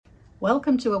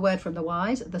Welcome to A Word from the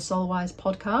Wise, the Soul Wise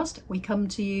podcast. We come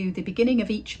to you the beginning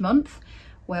of each month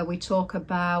where we talk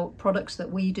about products that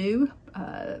we do,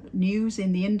 news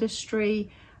in the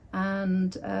industry,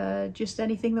 and just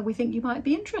anything that we think you might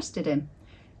be interested in.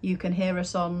 You can hear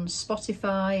us on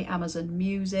Spotify, Amazon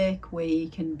Music, we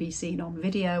can be seen on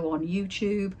video on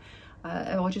YouTube,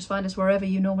 or just find us wherever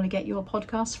you normally get your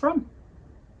podcasts from.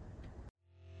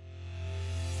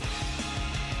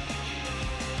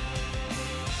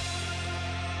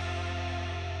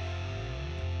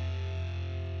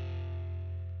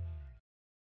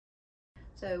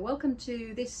 So welcome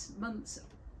to this month's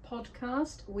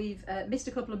podcast. We've missed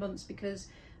a couple of months because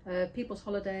people's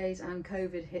holidays and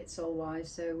COVID hit Soulwise,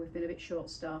 so we've been a bit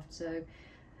short-staffed. So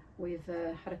we've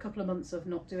had a couple of months of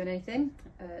not doing anything.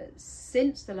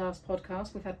 Since the last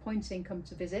podcast, we've had Poynting come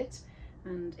to visit,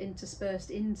 and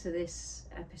interspersed into this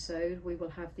episode, we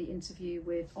will have the interview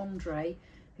with Andre,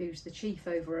 who's the chief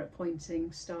over at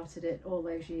Poynting, started it all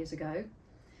those years ago.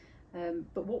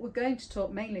 But what we're going to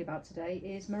talk mainly about today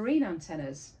is marine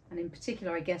antennas, and in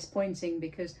particular, I guess, Poynting,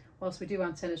 because whilst we do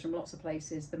antennas from lots of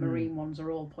places, the marine ones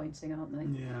are all Poynting, aren't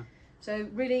they? Yeah. So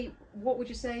really, what would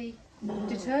you say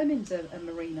determines a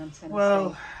marine antenna?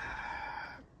 Well,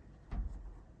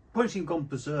 Poynting gone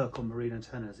berserk on marine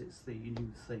antennas. It's the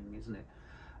new thing, isn't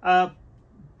it?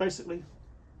 Basically,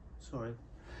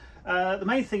 the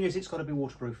main thing is it's got to be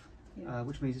waterproof. Yeah.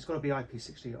 Which means it's got to be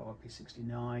IP60 or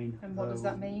IP69. And what does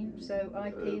that mean? So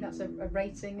IP, that's a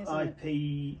rating, isn't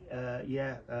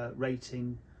it?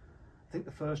 Rating. I think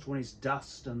the first one is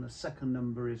dust and the second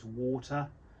number is water.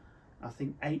 I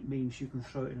think 8 means you can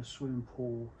throw it in a swimming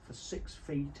pool for 6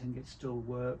 feet and it still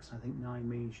works. I think 9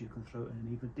 means you can throw it in an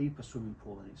even deeper swimming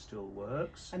pool and it still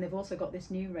works. And they've also got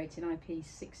this new rating,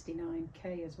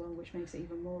 IP69K as well, which makes it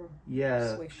even more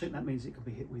swish. I think that means it can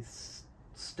be hit with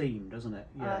steam, doesn't it?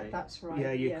 That's right.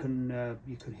 Yeah, you can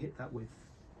hit that with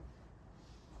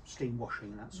steam washing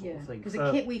and that sort of thing. Because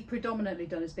the kit we've predominantly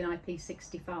done has been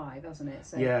IP65, hasn't it?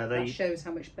 So that shows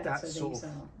how much better these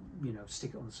are. You know,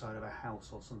 stick it on the side of a house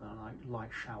or something like light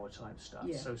shower type stuff.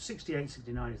 Yeah. So 68,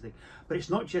 69 is the. But it's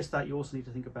not just that. You also need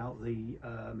to think about the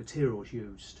materials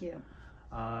used. Yeah.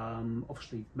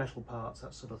 Obviously, metal parts,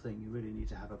 that sort of thing. You really need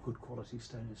to have a good quality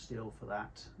stainless steel for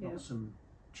that. Not some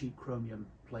cheap chromium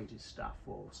plated stuff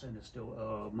or stainless steel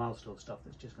or mild steel stuff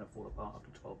that's just going to fall apart after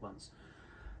 12 months.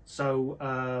 So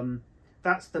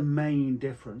that's the main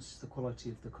difference, the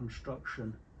quality of the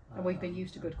construction. And we've been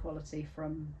used to good quality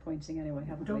from Poynting anyway,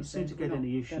 haven't we? Don't seem to get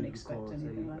any issues. Don't expect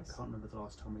anything less. I can't remember the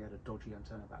last time we had a dodgy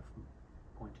antenna back from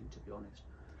Poynting, to be honest.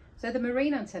 So the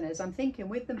marine antennas, I'm thinking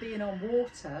with them being on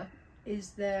water,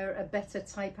 is there a better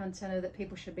type antenna that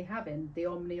people should be having, the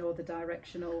omni or the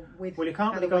directional? Well, you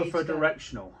can't really go for a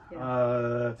directional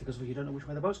because you don't know which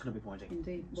way the boat's going to be pointing.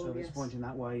 Indeed. So if it's pointing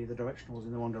that way, the directional is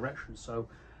in the wrong direction. So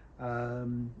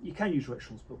you can use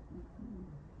directionals, but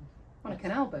on a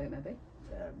canal boat maybe.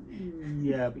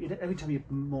 But every time you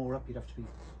moor up, you'd have to be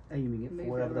aiming it for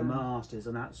wherever the mast is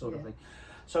and that sort of thing.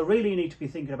 So really, you need to be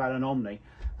thinking about an omni,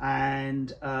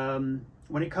 and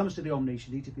when it comes to the omnis,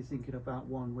 you need to be thinking about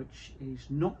one which is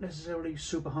not necessarily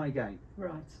super high gain.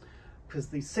 Right. Because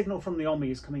the signal from the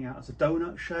omni is coming out as a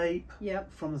donut shape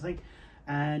from the thing.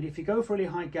 And if you go for really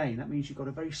high gain, that means you've got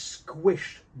a very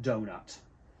squished donut.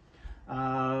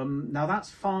 Now that's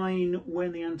fine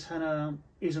when the antenna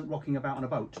isn't rocking about on a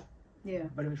boat. Yeah.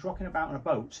 But if it's rocking about on a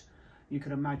boat, you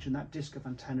can imagine that disc of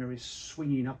antenna is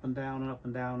swinging up and down and up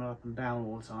and down and up and down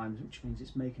all the time, which means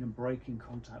it's making and breaking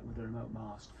contact with the remote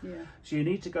mast. Yeah. So you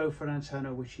need to go for an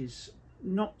antenna which is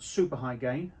not super high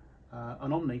gain,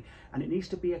 an omni, and it needs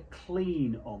to be a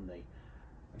clean omni.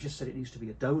 I just said it needs to be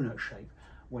a donut shape.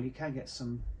 Well, you can get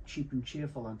some cheap and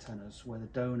cheerful antennas where the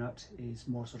donut is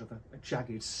more sort of a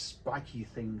jagged, spiky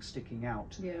thing sticking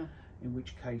out. Yeah. In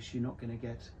which case you're not going to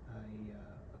get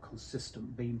a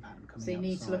consistent beam pattern coming out. So you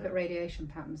need to look at radiation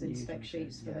patterns in spec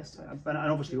sheets for this type of thing. And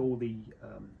obviously all the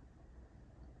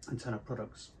antenna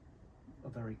products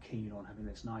are very keen on having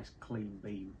this nice clean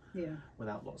beam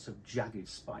without lots of jagged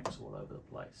spikes all over the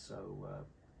place. So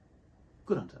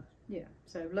good antennas. Yeah.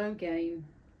 So low gain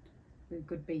with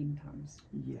good beam patterns.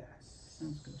 Yes.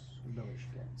 Sounds good.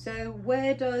 Lowish gain. So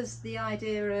where does the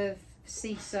idea of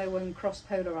CISO and cross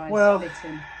polarized fit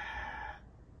in?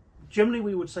 Generally,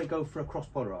 we would say go for a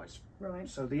cross-polarised. Right.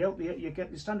 So you get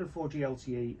the standard 4G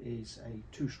LTE is a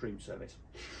 2-stream service,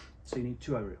 so you need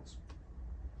 2 aerials.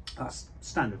 That's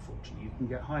standard 4G. You can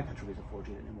get higher categories of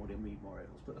 4G that need more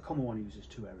aerials, but the common one uses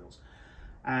 2 aerials.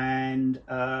 And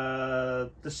the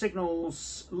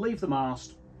signals leave the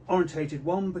mast orientated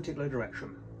one particular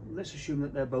direction. Let's assume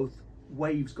that they're both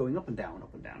waves going up and down,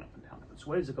 up and down, up and down.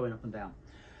 So waves are going up and down.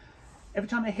 every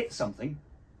time they hit something,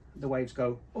 the waves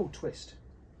go, oh, twist.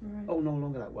 Right. Oh, no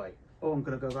longer that way. Oh, I'm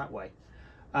going to go that way.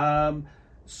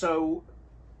 So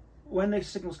when those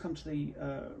signals come to the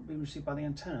being received by the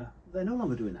antenna, they're no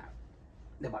longer doing that.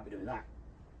 They might be doing that,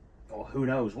 or who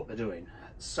knows what they're doing.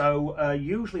 So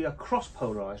usually a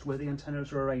cross-polarized, where the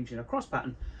antennas are arranged in a cross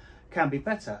pattern, can be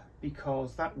better,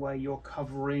 because that way you're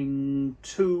covering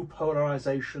two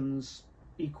polarizations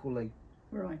equally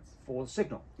for the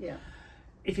signal. Yeah.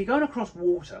 If you're going across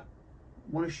water,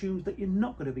 one assumes that you're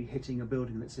not going to be hitting a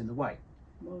building that's in the way.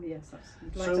 Well, yes,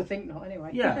 you'd like to think not,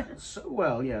 anyway. Yeah.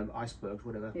 Well, yeah, icebergs,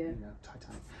 whatever. Yeah. You know,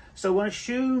 Titanic. So one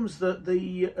assumes that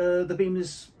the beam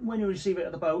is, when you receive it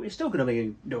at the boat, it's still going to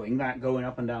be doing that, going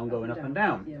up and down, going up and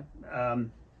down. Yeah.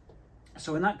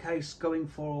 So in that case, going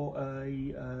for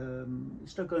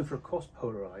instead of going for a cross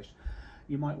polarized,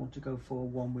 you might want to go for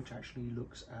one which actually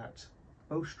looks at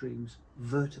both streams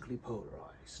vertically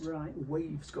polarized. Right.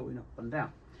 Waves going up and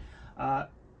down.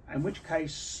 In which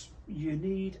case you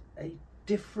need a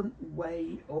different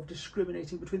way of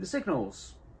discriminating between the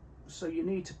signals. So you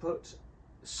need to put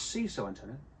seesaw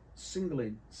antenna, single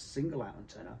in, single out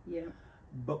antenna,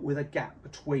 but with a gap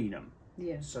between them.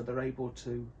 Yeah. So they're able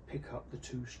to pick up the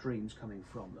two streams coming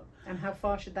from them. And how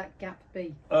far should that gap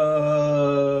be?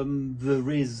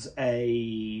 There is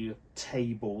a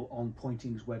table on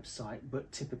Poynting's website,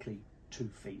 but typically 2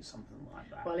 feet, something like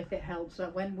that. Well, if it helps,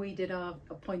 when we did our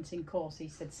Poynting course, he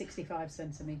said 65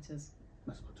 centimetres.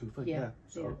 That's about 2 foot, Yeah.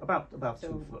 So about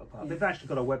 2 foot apart. Yeah. They've actually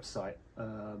got a website,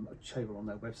 a table on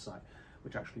their website,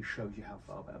 which actually shows you how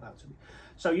far they're about to be.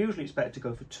 So usually it's better to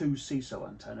go for 2 seesaw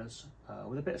antennas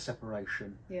with a bit of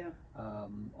separation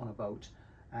on a boat,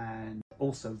 and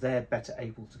also they're better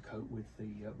able to cope with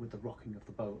the rocking of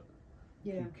the boat.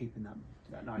 Yeah. Keeping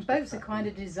that nice. Boats are kind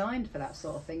of designed for that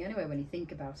sort of thing anyway, when you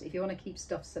think about it. If you want to keep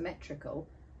stuff symmetrical,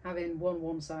 having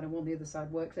one side and one the other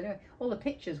side works anyway. All the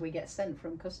pictures we get sent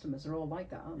from customers are all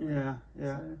like that, aren't they?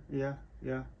 Yeah.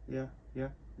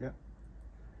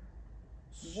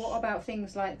 What about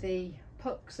things like the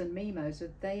pucks and memos?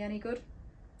 Are they any good?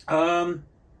 Well,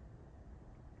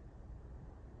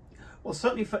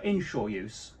 certainly for inshore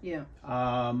use. Yeah.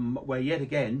 Where yet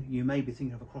again you may be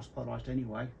thinking of a cross-polarized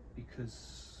anyway,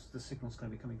 because the signal's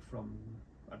going to be coming from,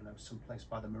 I don't know, someplace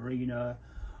by the marina,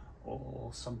 or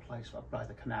someplace by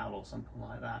the canal or something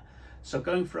like that. So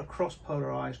going for a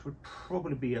cross-polarized would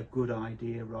probably be a good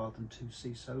idea rather than 2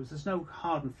 seesaws. There's no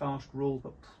hard and fast rule,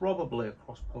 but probably a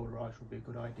cross-polarized would be a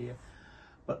good idea.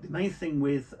 But the main thing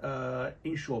with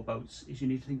inshore boats is you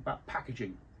need to think about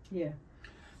packaging. Yeah.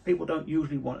 People don't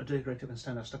usually want a decorative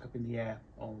antenna stuck up in the air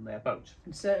on their boat.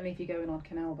 And certainly if you're going on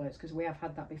canal boats, because we have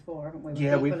had that before, haven't we?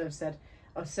 Yeah, people have said,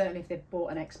 certainly if they've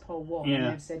bought an X-Pole 1,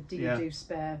 and they've said, do you do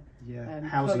spare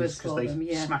housings because they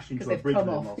smashed into a bridge come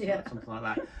with off, them or something like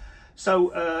that.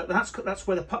 So that's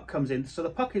where the puck comes in. So the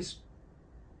puck is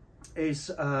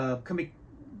can be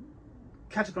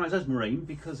categorised as marine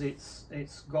because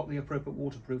it's got the appropriate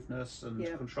waterproofness and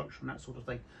construction, that sort of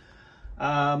thing.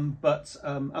 But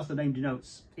as the name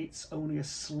denotes, it's only a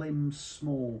slim,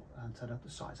 small antenna, the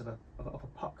size of a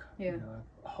puck, a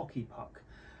hockey puck.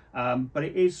 But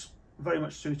it is very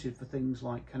much suited for things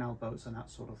like canal boats and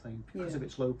that sort of thing because of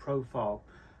its low profile.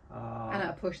 And at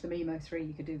a push, the Memo 3,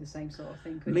 you could do the same sort of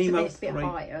thing. Memo it's a bit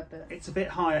higher, but it's a bit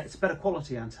higher. It's a better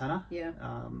quality antenna. Yeah.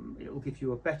 It will give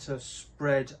you a better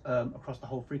spread across the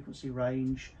whole frequency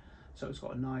range. So it's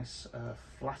got a nice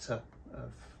flatter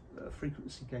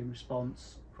frequency gain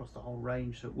response across the whole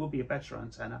range. So it will be a better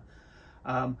antenna.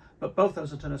 But both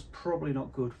those antennas probably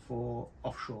not good for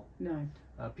offshore. No.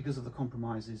 Because of the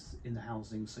compromises in the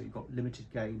housing, so you've got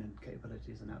limited gain and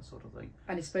capabilities and that sort of thing.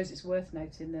 And I suppose it's worth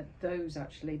noting that those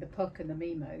actually, the puck and the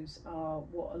Memos, are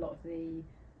what a lot of the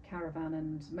caravan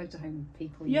and motorhome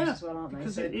people use as well, aren't they?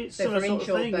 Because it's so for sort of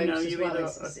thing, boats you as well, either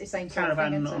it's the same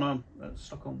caravan sort of thing,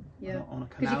 stuck on a canal.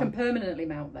 Because you can permanently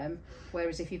mount them,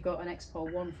 whereas if you've got an X-Pole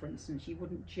 1, for instance, you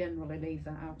wouldn't generally leave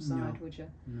that outside, would you?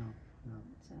 No.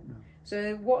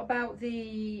 So what about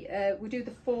the, we do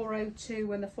the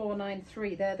 402 and the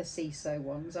 493, they're the seesaw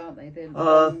ones, aren't they? The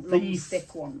long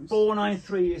stick ones.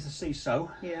 493 is a seesaw.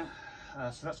 Yeah.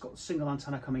 So that's got a single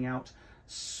antenna coming out.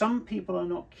 Some people are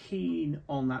not keen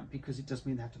on that because it does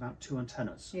mean they have to mount 2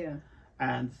 antennas. Yeah.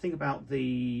 And the thing about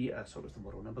the, so what's the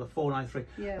model number, the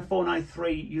 493. Yeah. The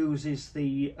 493 uses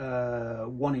the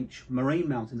 1-inch marine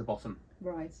mount in the bottom.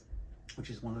 Right. Which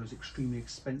is one of those extremely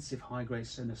expensive high-grade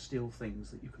stainless steel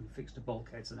things that you can fix to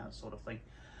bulkheads and that sort of thing.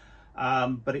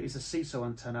 But it is a seesaw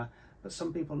antenna, but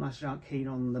some people naturally aren't keen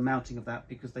on the mounting of that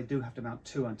because they do have to mount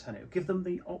 2 antennae. It'll give them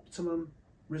the optimum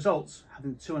results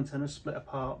having two antennas split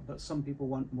apart, but some people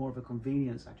want more of a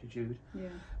convenience attitude. Yeah.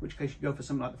 In which case you go for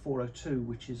something like the 402,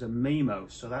 which is a MIMO.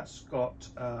 So that's got,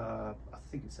 I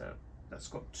think that's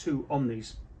got two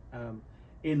Omnis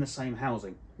in the same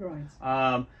housing. Right.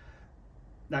 Now,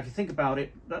 if you think about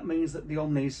it, that means that the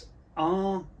Omnis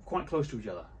are quite close to each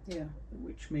other. Yeah.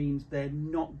 Which means they're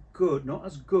not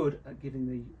as good at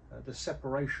giving the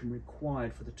separation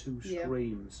required for the two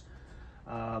streams.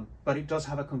 But it does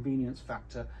have a convenience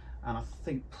factor, and I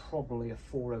think probably a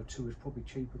 402 is probably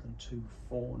cheaper than two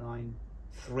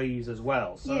 493s as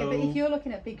well. So, yeah, but if you're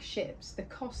looking at big ships, the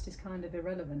cost is kind of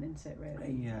irrelevant, isn't it?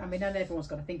 Really. Yeah. I mean, and everyone's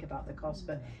got to think about the cost,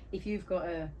 but if you've got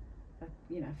a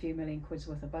few million quid's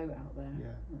worth of boat out there.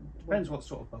 Yeah. Depends what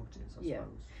sort of boat it is, I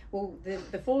suppose. Well,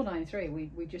 the 493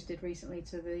 we just did recently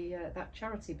to the that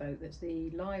charity boat that's the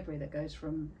library that goes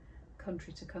from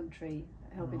country to country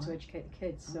helping to educate the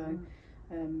kids. So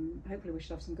hopefully we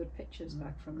should have some good pictures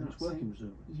back from that. It's working,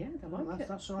 presumably. Yeah, they like it.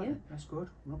 That's all right. Yeah. That's good.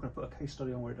 I'm not going to put a case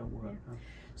study on where it don't work. Yeah. No.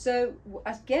 So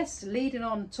I guess leading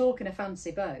on, talking of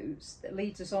fancy boats, that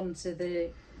leads us on to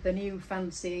the new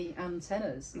fancy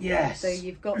antennas. Yes. So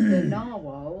you've got the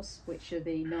narwhals, which are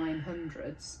the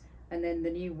 900s, and then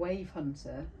the new wave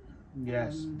hunter.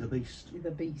 Yes, the beast.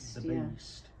 The beast. The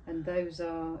beast. And those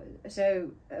are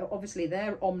obviously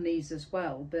they're Omnis as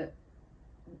well, but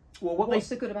what's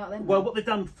so good about them? Well, what they've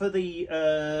done for the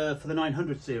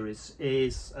 900 series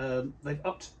is they've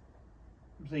upped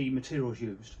the materials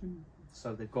used.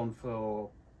 So they've gone for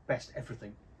best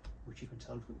everything, which you can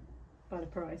tell by the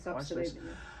price, absolutely.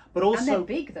 But also, and they're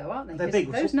big though, aren't they? They're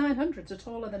big. Those 900s are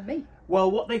taller than me.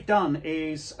 Well, what they've done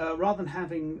is rather than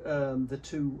having the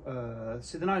two,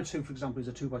 see the 902 for example is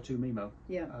a 2x2 MIMO.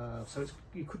 Yeah. So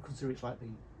you could consider it like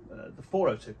the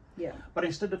 402. Yeah. But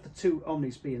instead of the two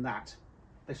Omnis being that,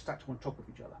 they're stacked on top of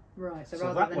each other. Right. So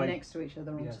rather than next to each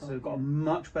other on top. So they've got a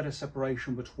much better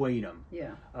separation between them.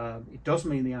 Yeah. It does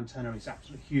mean the antenna is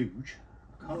absolutely huge.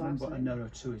 I can't remember absolutely. what a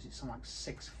 902 is. It's something like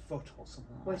 6 foot or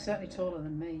something like that. Well, it's certainly taller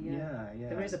than me, Yeah.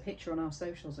 There is a picture on our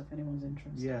socials if anyone's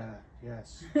interested. Yeah,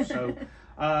 yes. So,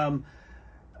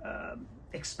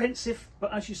 expensive,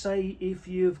 but as you say, if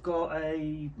you've got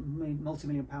a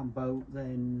multi-million-pound boat,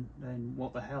 then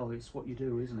what the hell? It's what you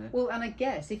do, isn't it? Well, and I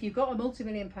guess if you've got a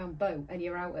multi-million-pound boat and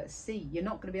you're out at sea, you're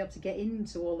not going to be able to get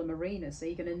into all the marinas, so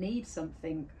you're going to need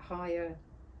something higher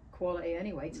quality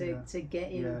anyway to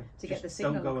get in to get the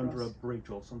signal don't go across. Under a bridge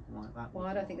or something like that. Well,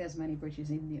 I don't think there's many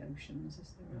bridges in the oceans, is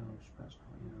there? No, I suppose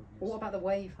not. Well, what about the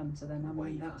wave hunter then? I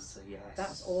mean, Hunter, yes.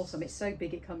 That's awesome. It's so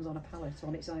big it comes on a pallet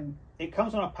on its own. It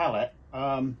comes on a pallet.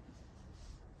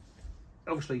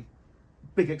 Obviously,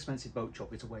 big expensive boat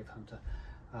job. It's a wave hunter.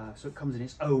 So it comes in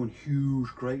its own huge,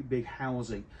 great big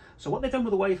housing. So what they've done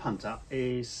with the wave hunter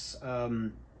is,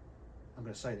 I'm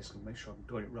going to say this and make sure I'm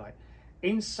doing it right.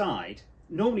 Inside,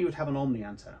 normally you would have an Omni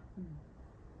antenna,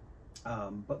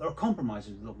 but there are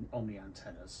compromises with Omni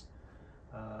antennas.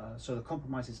 So the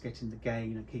compromise is getting the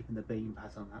gain and keeping the beam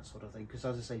pattern, that sort of thing. Because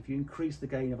as I say, if you increase the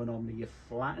gain of an Omni, you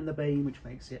flatten the beam, which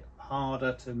makes it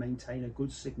harder to maintain a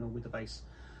good signal with the base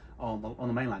on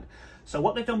the mainland. So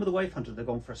what they've done with the wave hunter, they've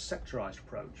gone for a sectorized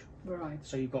approach. Right.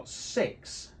 So you've got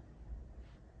 6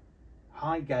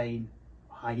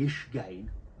 high-ish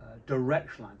gain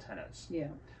directional antennas. Yeah.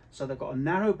 So they've got a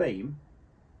narrow beam,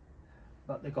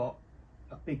 but they've got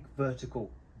a big vertical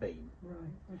beam.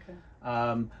 Right, okay.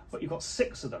 But you've got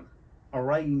 6 of them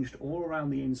arranged all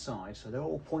around the inside, so they're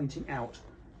all pointing out.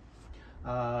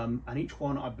 And each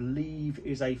one, I believe,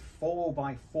 is a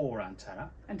 4x4 antenna.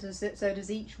 And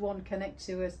does each one connect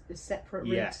to a separate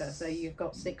router? Yes. So you've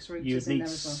got 6 routers You'd in need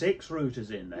there as well? 6 routers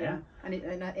in there. Yeah. And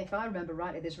if I remember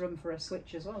rightly, there's room for a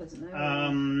switch as well, isn't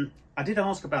there? I did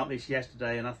ask about this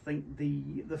yesterday, and I think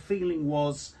the feeling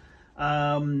was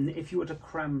if you were to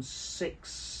cram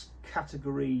 6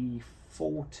 category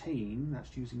 14,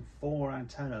 that's using 4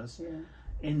 antennas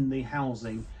in the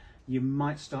housing, you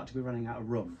might start to be running out of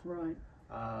room. Right.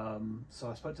 So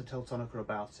I spoke to Teltonica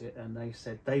about it, and they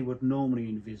said they would normally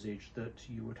envisage that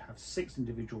you would have 6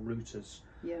 individual routers,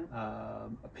 a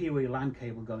PoE LAN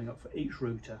cable going up for each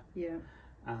router,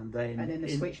 and then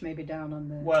the switch maybe down on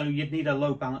the... Well, you'd need a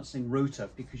low balancing router,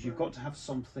 because you've got to have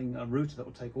a router that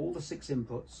will take all the 6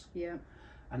 inputs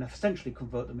and essentially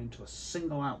convert them into a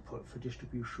single output for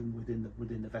distribution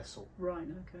within the vessel. Right,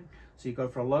 okay. So you go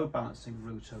for a low balancing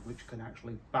router, which can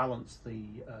actually balance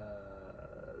the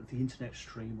internet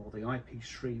stream or the IP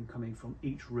stream coming from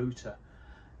each router,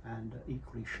 and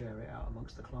equally share it out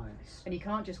amongst the clients. And you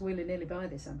can't just willy-nilly buy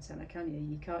this antenna, can you?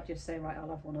 You can't just say, right, I'll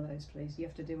have one of those, please. You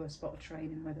have to do a spot of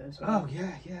training with it as well. Oh,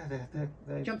 yeah,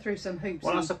 they jump through some hoops.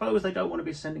 Well, I suppose they don't want to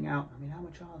be sending out, I mean, how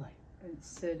much are they?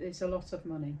 It's a lot of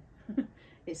money.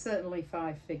 It's certainly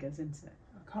 5 figures, isn't it?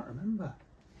 I can't remember.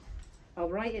 I'll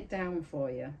write it down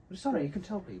for you. Sorry, you can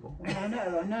tell people. Well, I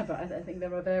know, but I think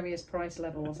there are various price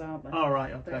levels, aren't there? Oh,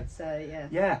 right, okay. But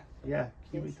yeah. Yeah.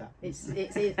 Can you read that?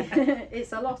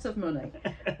 It's a lot of money,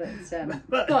 but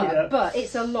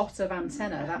it's a lot of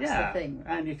antenna. That's the thing.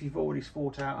 And if you've already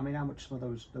thought out, I mean, how much some of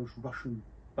those Russian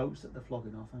boats that they're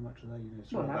flogging off? How much are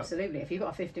they? Well, absolutely. If you've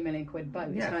got a 50 million quid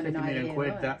boat, it's kind 50 of million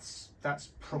quid. That's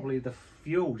probably the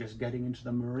fuel just getting into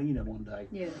the marina one day.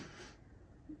 Yeah.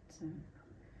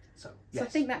 So I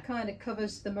think that kind of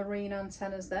covers the marine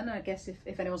antennas then. I guess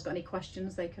if anyone's got any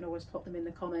questions, they can always pop them in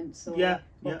the comments or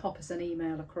pop us an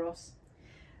email across.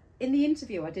 In the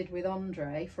interview I did with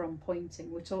Andre from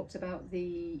Poynting, we talked about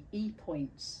the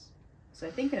E-points. So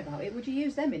thinking about it, would you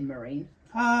use them in marine?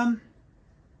 Well,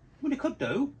 you could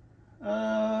do.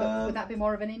 But would that be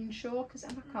more of an inshore? Because I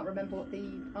can't remember what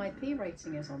the IP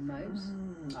rating is on those.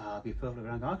 I'll be perfectly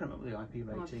frank, I can't remember the IP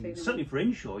rating. Certainly for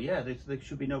inshore, there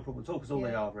should be no problem at all, because all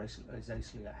they are is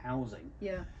basically a housing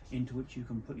into which you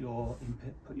can put your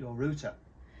router.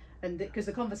 And because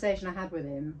the conversation I had with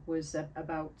him was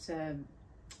about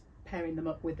pairing them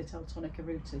up with the Teltonica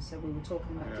routers, so we were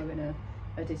talking about doing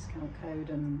a discount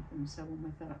code and so on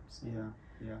with that. So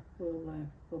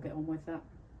we'll get on with that.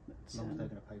 As long as they're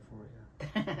going to pay for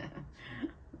it,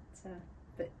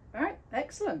 but all right,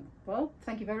 excellent. Well,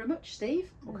 thank you very much, Steve.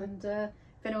 Okay. And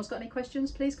if anyone's got any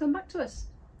questions, please come back to us.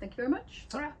 Thank you very much.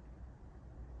 Ta-ra.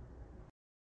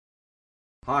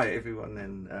 Hi everyone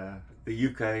in the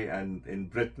UK and in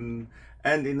Britain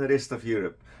and in the rest of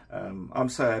Europe. I'm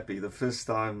so happy. The first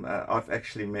time I've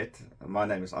actually met, my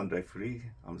name is Andre Free,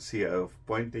 I'm CEO of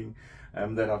Poynting,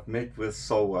 that I've met with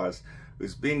Solwise,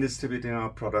 who's been distributing our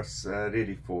products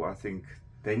really for, I think,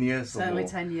 10 years Certainly or more.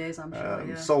 10 years, I'm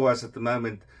sure, Solwise at the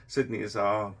moment certainly is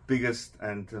our biggest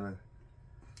and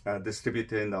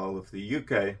distributor in the whole of the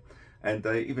UK, and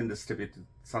they even distribute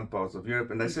some parts of Europe,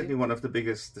 and they're certainly one of the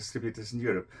biggest distributors in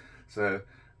Europe. So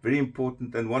very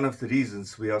important, and one of the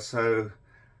reasons we are so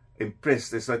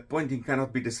impressed is that Poynting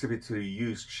cannot be distributed through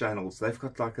used channels. They've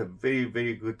got like a very,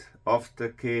 very good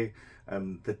aftercare.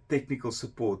 The technical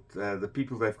support, the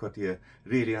people they've got here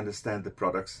really understand the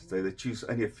products. They choose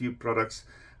only a few products.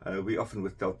 We often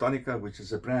with Teltonica, which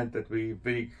is a brand that we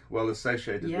very well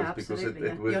associated with because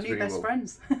it works Your new best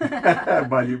friends.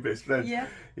 My new best friends.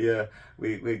 Yeah.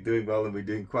 We're doing well, and we're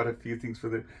doing quite a few things for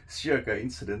them. Sheer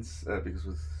coincidence, because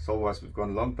with Solwise we've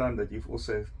gone a long time, that you've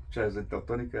also chosen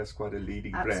Teltonica as quite a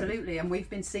leading brand. Absolutely, and we've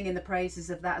been singing the praises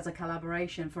of that as a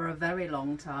collaboration for a very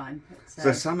long time.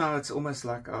 So somehow it's almost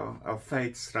like our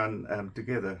fates run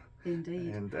together.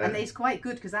 Indeed, and it's quite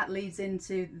good because that leads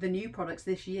into the new products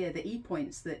this year. The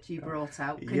E-points that you brought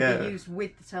out can be used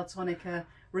with the Teltonica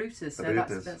routers, so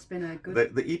that's been a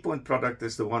good... The E-point product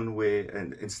is the one where,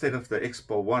 and instead of the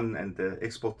Expol 1 and the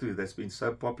Expol 2 that's been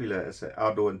so popular as an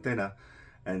outdoor antenna,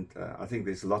 and I think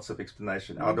there's lots of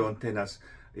explanation. Outdoor antennas,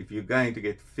 if you're going to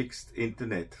get fixed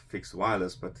internet, fixed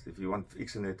wireless, but if you want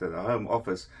fixed internet at a home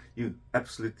office, you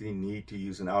absolutely need to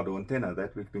use an outdoor antenna,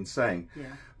 that we've been saying.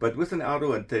 But with an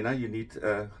outdoor antenna, you need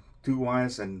 2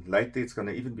 wires, and later it's going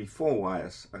to even be 4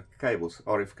 wires, cables,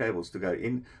 RF cables to go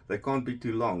in. They can't be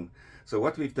too long. So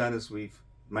what we've done is we've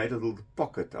made a little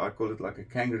pocket. I call it like a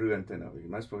kangaroo antenna. We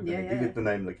most probably going to give it the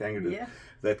name the kangaroo.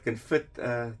 That can fit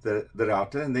the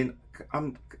router, and then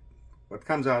what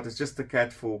comes out is just the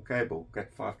Cat4 cable,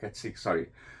 Cat5, Cat6, sorry,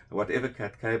 whatever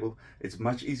Cat cable. It's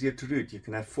much easier to route. You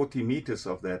can have 40 meters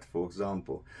of that, for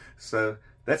example. So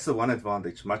that's the one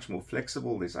advantage, much more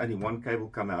flexible. There's only one cable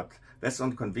come out. That's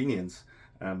on convenience.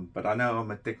 But I know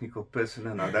I'm a technical person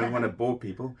and I don't want to bore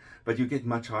people, but you get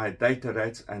much higher data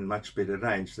rates and much better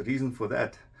range. The reason for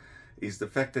that is the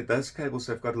fact that those cables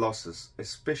have got losses,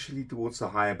 especially towards the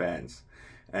higher bands.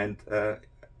 And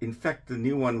in fact, the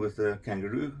new one with the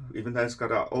Kangaroo, even though it's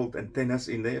got our old antennas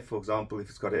in there, for example, if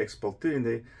it's got an Expol 2 in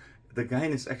there, the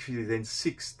gain is actually then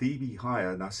 6 dB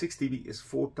higher. Now 6 dB is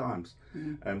 4 times.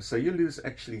 So you lose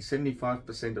actually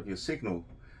 75% of your signal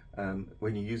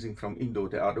when you're using from indoor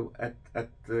to outdoor at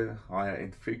the higher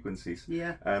end frequencies.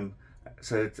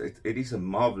 So it is a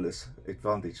marvelous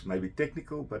advantage, maybe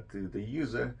technical, but to the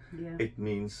user it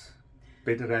means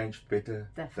better range, better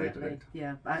data rate.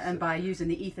 And by using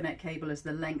the Ethernet cable as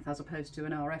the length as opposed to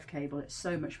an RF cable, it's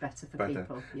so much better for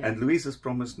people. And Louise has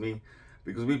promised me,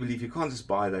 because we believe you can't just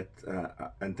buy that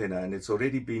antenna, and it's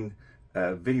already been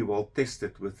very well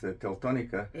tested with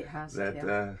Teltonica. It has, that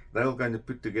they're going to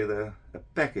put together a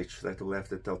package that will have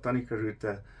the Teltonica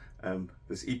router,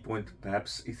 this E-point,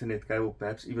 perhaps Ethernet cable,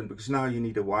 perhaps even, because now you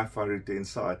need a Wi-Fi router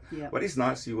inside. What is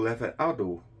nice, you will have an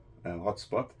outdoor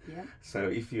hotspot. Yeah. So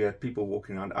if you have people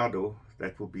walking around outdoor,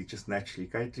 that will be just naturally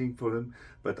catering for them.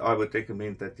 But I would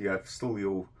recommend that you have still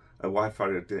your Wi-Fi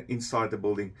router inside the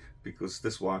building, because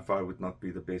this Wi-Fi would not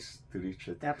be the best to reach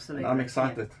it. Absolutely. And I'm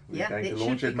excited. We're going to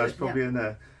launch it most probably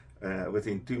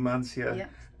within 2 months here. Yeah.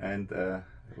 And so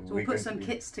we'll put some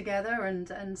kits together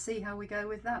and see how we go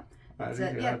with that.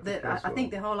 I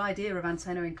think the whole idea of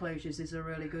antenna enclosures is a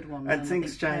really good one. And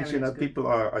things change, people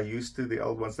are used to the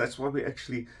old ones. That's why we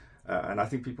actually, and I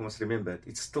think people must remember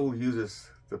it still uses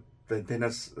the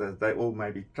antennas they all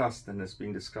maybe trust and has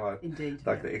been described. Indeed,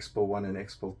 like the Expel 1 and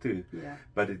Expel 2. Yeah.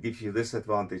 But it gives you this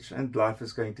advantage, and life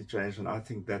is going to change, and I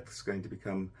think that's going to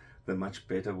become the much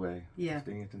better way of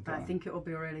doing it in time. I think it will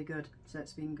be really good. So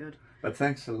it's been good. But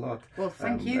thanks a lot. Well,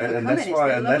 thank you for and coming.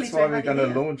 That's why we're going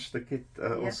to launch the kit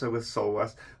also with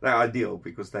Solwas. They're ideal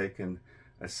because they can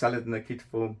sell it in a kit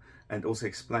form and also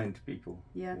explain to people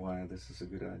why this is a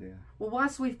good idea. Well,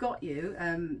 whilst we've got you,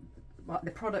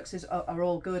 the products are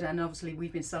all good, and obviously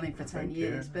we've been selling for 10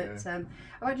 years. But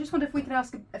I just wonder if we could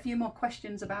ask a few more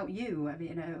questions about you. I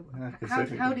mean,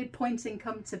 how did Poynting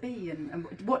come to be, and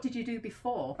what did you do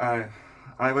before?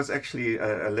 I was actually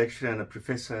a lecturer and a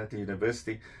professor at the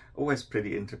university. Always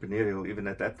pretty entrepreneurial, even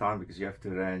at that time, because you have to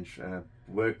arrange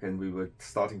work, and we were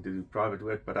starting to do private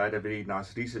work. But I had a very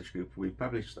nice research group. We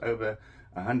published over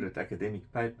 100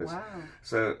 academic papers. Wow.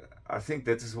 So I think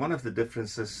that is one of the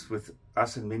differences with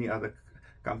us and many other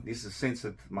companies, the sense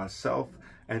that myself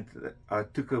and I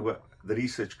took over the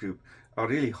research group are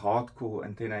really hardcore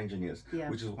antenna engineers,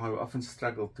 which is why we often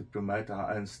struggle to promote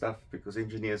our own stuff, because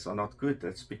engineers are not good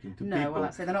at speaking to people. No,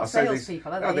 well, they're not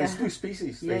salespeople, are they? There's two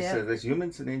species. There's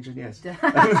humans and engineers.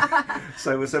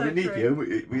 so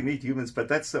we need humans, but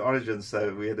that's the origin.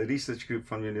 So we had a research group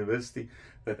from university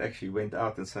that actually went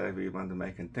out and said we want to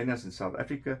make antennas in South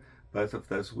Africa. Both of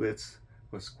those words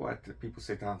was quite, people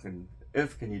said, how on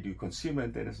earth can you do consumer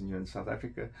antennas and you're in South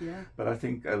Africa? Yeah. But I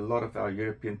think a lot of our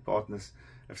European partners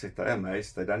have said they're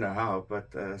amazed, they don't know how, but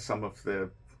some of the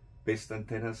best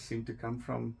antennas seem to come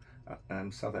from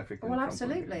South Africa. Well,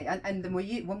 absolutely. And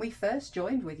when we first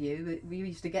joined with you, we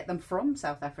used to get them from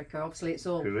South Africa. Obviously, it's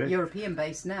all European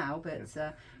based now, but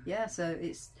so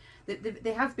it's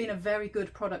they have been a very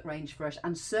good product range for us,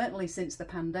 and certainly since the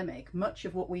pandemic, much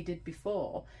of what we did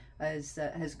before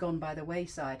has gone by the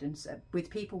wayside, and with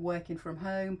people working from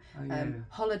home,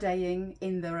 holidaying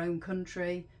in their own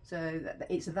country. So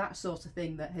it's that sort of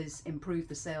thing that has improved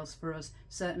the sales for us,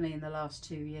 certainly in the last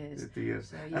 2 years. 2 years.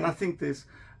 So, and I think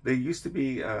there used to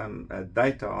be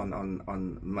data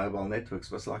on mobile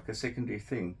networks was like a secondary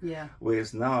thing. Yeah.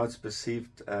 Whereas now it's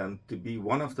perceived to be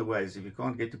one of the ways, if you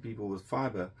can't get to people with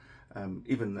fiber,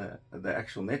 even the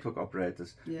actual network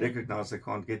operators recognize they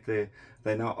can't get there.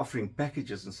 They're now offering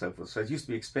packages and so forth. So it used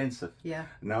to be expensive. Yeah.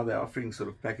 Now they're offering sort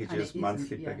of packages,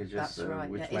 monthly packages. That's right.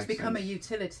 Which it's become a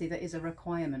utility that is a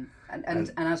requirement.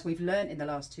 And as we've learned in the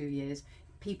last 2 years,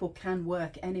 people can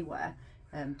work anywhere.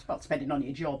 Well, depending on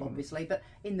your job, obviously, but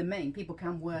in the main, people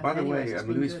can work. By the anywhere,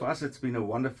 way, Louise, for us, it's been a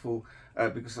wonderful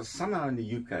because somehow in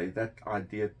the UK that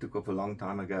idea took off a long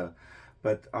time ago,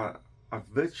 but I've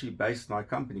virtually based my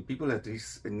company. People had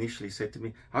initially said to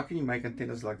me, "How can you make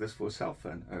antennas like this for a cell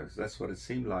phone?" That's what it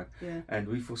seemed like, and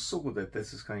we foresaw that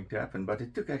this is going to happen, but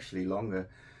it took actually longer,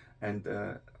 and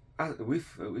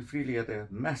we've really had a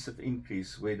massive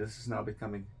increase where this is now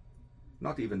becoming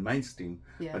not even mainstream,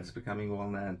 but it's becoming well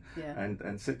known.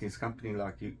 And certainly it's a company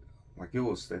like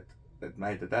yours that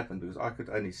made it happen, because I could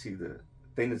only see the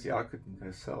tendency, I couldn't go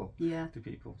sell to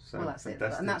people. So well, that's it,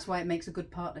 and that's why it makes a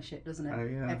good partnership, doesn't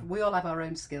it? We all have our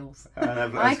own skills.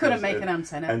 I couldn't make an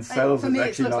antenna, and sales for me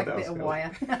is it looks like a bit of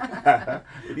wire.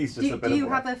 It is just a bit do you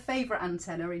of have a favourite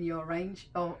antenna in your range,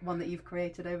 or one that you've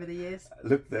created over the years?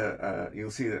 Look, you'll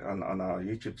see that on our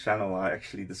YouTube channel I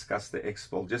actually discussed the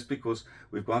Expel, just because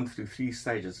we've gone through 3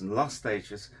 stages, and the last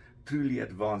stage is truly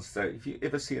advanced. So if you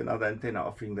ever see another antenna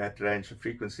offering that range of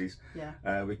frequencies,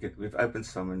 we've opened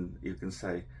some and you can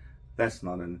say that's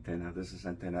not an antenna, this is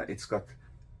antenna. It's got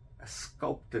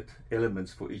sculpted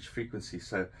elements for each frequency,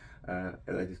 so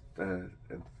it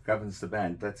governs the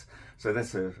band. That's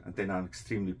an antenna I'm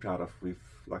extremely proud of. We've,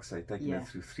 like I say, taken it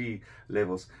through 3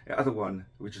 levels. The other one,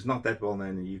 which is not that well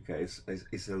known in the UK,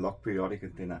 is a lock periodic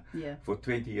antenna. For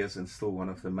 20 years and still one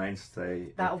of the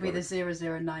mainstay. That'll be the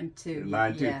 0092.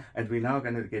 92. And we're now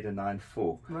going to get a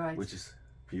 94, which is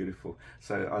beautiful.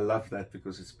 So I love that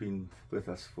because it's been with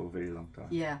us for a very long time.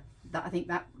 Yeah, I think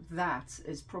that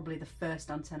is probably the first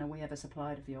antenna we ever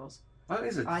supplied of yours. Oh,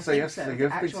 is it? I so think you have, so. you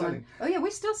have been selling. Oh yeah,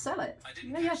 we still sell it. I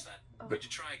didn't catch that. Would you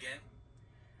try again?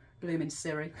 Blooming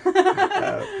Siri.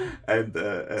 And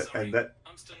Sorry, that.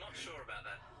 I'm still not sure about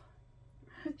that.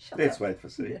 Let's wait for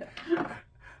see.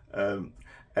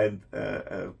 And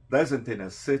those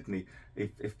antennas, certainly,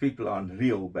 if people are on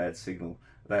real bad signal,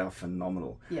 they are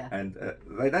phenomenal. Yeah. And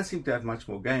they don't seem to have much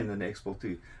more gain than the Export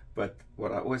 2. But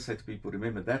what I always say to people,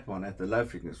 remember that one at the low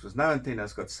frequency, because no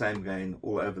antenna's got same gain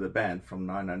all over the band from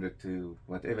 900 to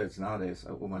whatever it's nowadays,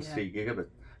 almost 3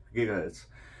 gigahertz.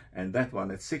 And that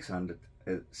one at 600,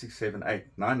 6, 7, 8,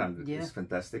 900 is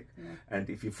fantastic. Yeah. And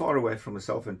if you're far away from a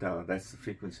cell phone tower, that's the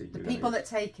frequency. The people that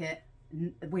take it,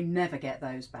 we never get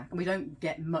those back, and we don't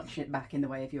get much back in the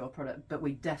way of your product, but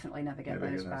we definitely never get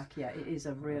those back. Yeah, it is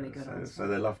a really good answer. So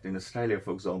they're loved. In Australia,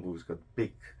 for example, we've got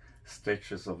big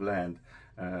stretches of land.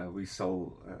 We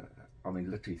sell,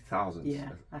 literally thousands. Yeah,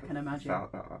 I can imagine.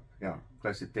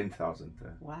 Close to 10,000.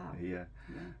 Wow. Yeah.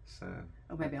 So.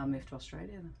 Or maybe I'll move to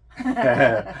Australia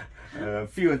then.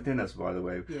 Few antennas, by the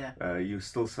way. Yeah. You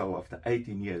still sell after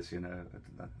 18 years. A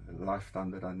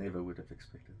lifetime that I never would have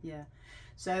expected. Yeah.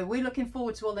 So we're looking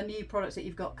forward to all the new products that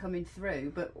you've got coming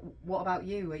through. But what about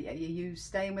you? Are you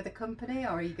staying with the company, or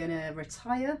are you going to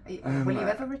retire? Will you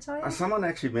ever retire? Someone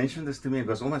actually mentioned this to me. It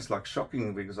was almost like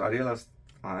shocking, because I realized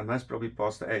I must probably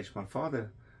pass the age. My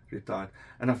father retired,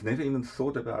 and I've never even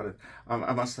thought about it.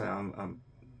 I must say, I'm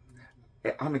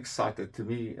excited. To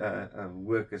me,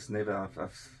 work is never.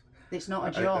 It's not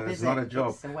a job, it's not a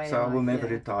job. It's a way so of I will life, never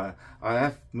retire. I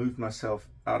have moved myself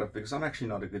out of, because I'm actually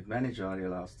not a good manager, I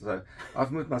realized. So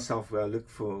I've moved myself where I look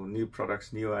for new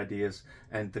products, new ideas,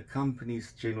 and the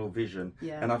company's general vision.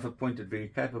 Yeah. And I've appointed very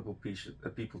capable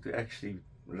people to actually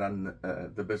run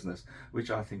the business, which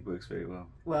I think works very well.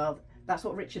 Well, that's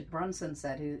what Richard Branson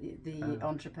said, the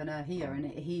entrepreneur here, and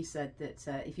he said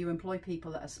that if you employ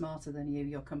people that are smarter than you,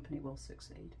 your company will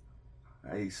succeed.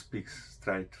 He speaks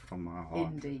straight from my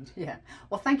heart. Indeed, yeah.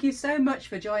 Well, thank you so much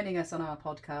for joining us on our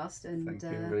podcast, and thank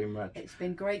you very much. It's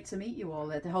been great to meet you all,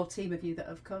 the whole team of you that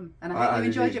have come, and I hope you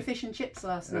enjoyed your fish and chips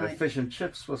last night. The fish and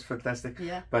chips was fantastic,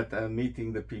 but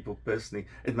meeting the people personally,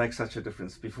 it makes such a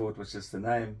difference. Before it was just a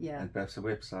name and perhaps a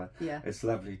website. It's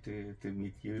lovely to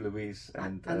meet you, Louise,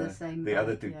 and the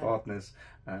other two partners.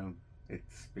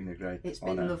 It's been a great It's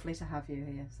honor. been lovely to have you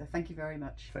here, so thank you very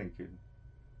much. Thank you.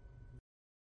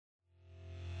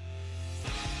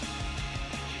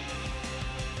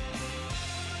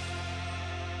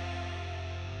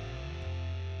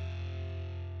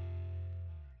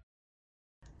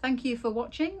 Thank you for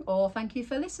watching, or thank you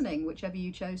for listening, whichever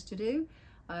you chose to do.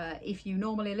 If you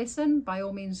normally listen, by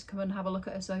all means come and have a look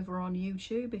at us over on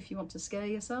YouTube if you want to scare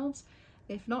yourselves.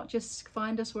 If not, just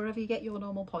find us wherever you get your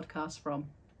normal podcasts from.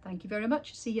 Thank you very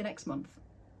much. See you next month.